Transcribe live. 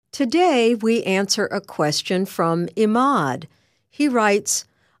Today, we answer a question from Imad. He writes,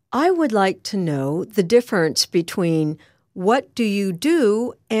 I would like to know the difference between what do you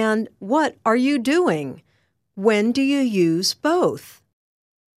do and what are you doing? When do you use both?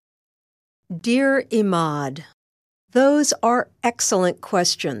 Dear Imad, those are excellent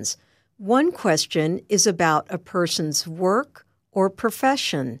questions. One question is about a person's work or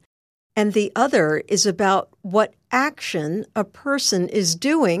profession, and the other is about what action a person is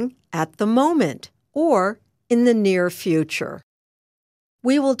doing at the moment or in the near future.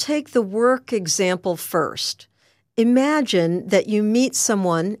 We will take the work example first. Imagine that you meet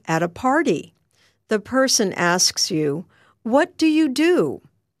someone at a party. The person asks you, "What do you do?"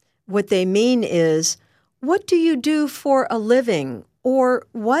 What they mean is, "What do you do for a living?" or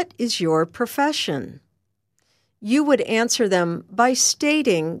 "What is your profession?" You would answer them by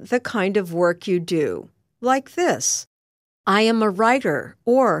stating the kind of work you do, like this: I am a writer,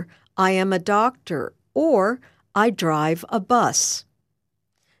 or I am a doctor, or I drive a bus.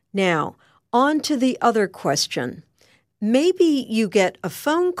 Now, on to the other question. Maybe you get a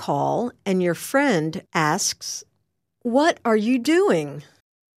phone call and your friend asks, "What are you doing?"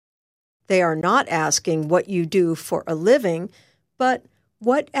 They are not asking what you do for a living, but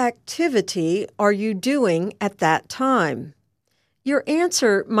what activity are you doing at that time? Your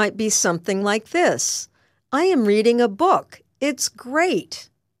answer might be something like this: I am reading a book. It's great.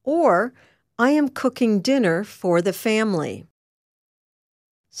 Or, I am cooking dinner for the family.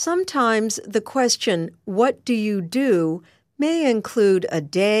 Sometimes the question, what do you do, may include a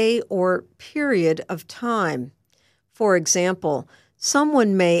day or period of time. For example,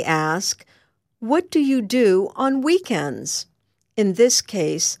 someone may ask, what do you do on weekends? In this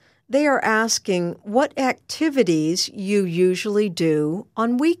case, they are asking what activities you usually do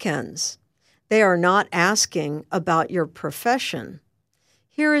on weekends. They are not asking about your profession.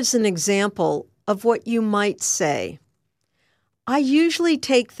 Here is an example of what you might say. I usually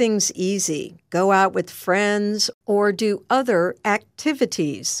take things easy, go out with friends, or do other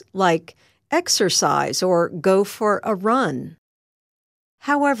activities like exercise or go for a run.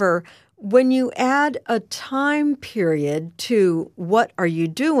 However, when you add a time period to what are you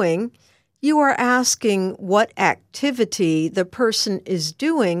doing, you are asking what activity the person is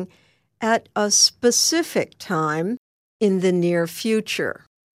doing at a specific time in the near future.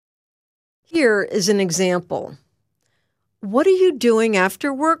 Here is an example. What are you doing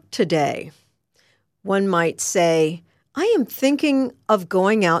after work today? One might say, I am thinking of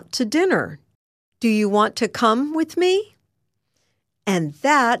going out to dinner. Do you want to come with me? And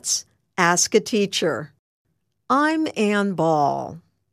that's Ask a Teacher. I'm Ann Ball.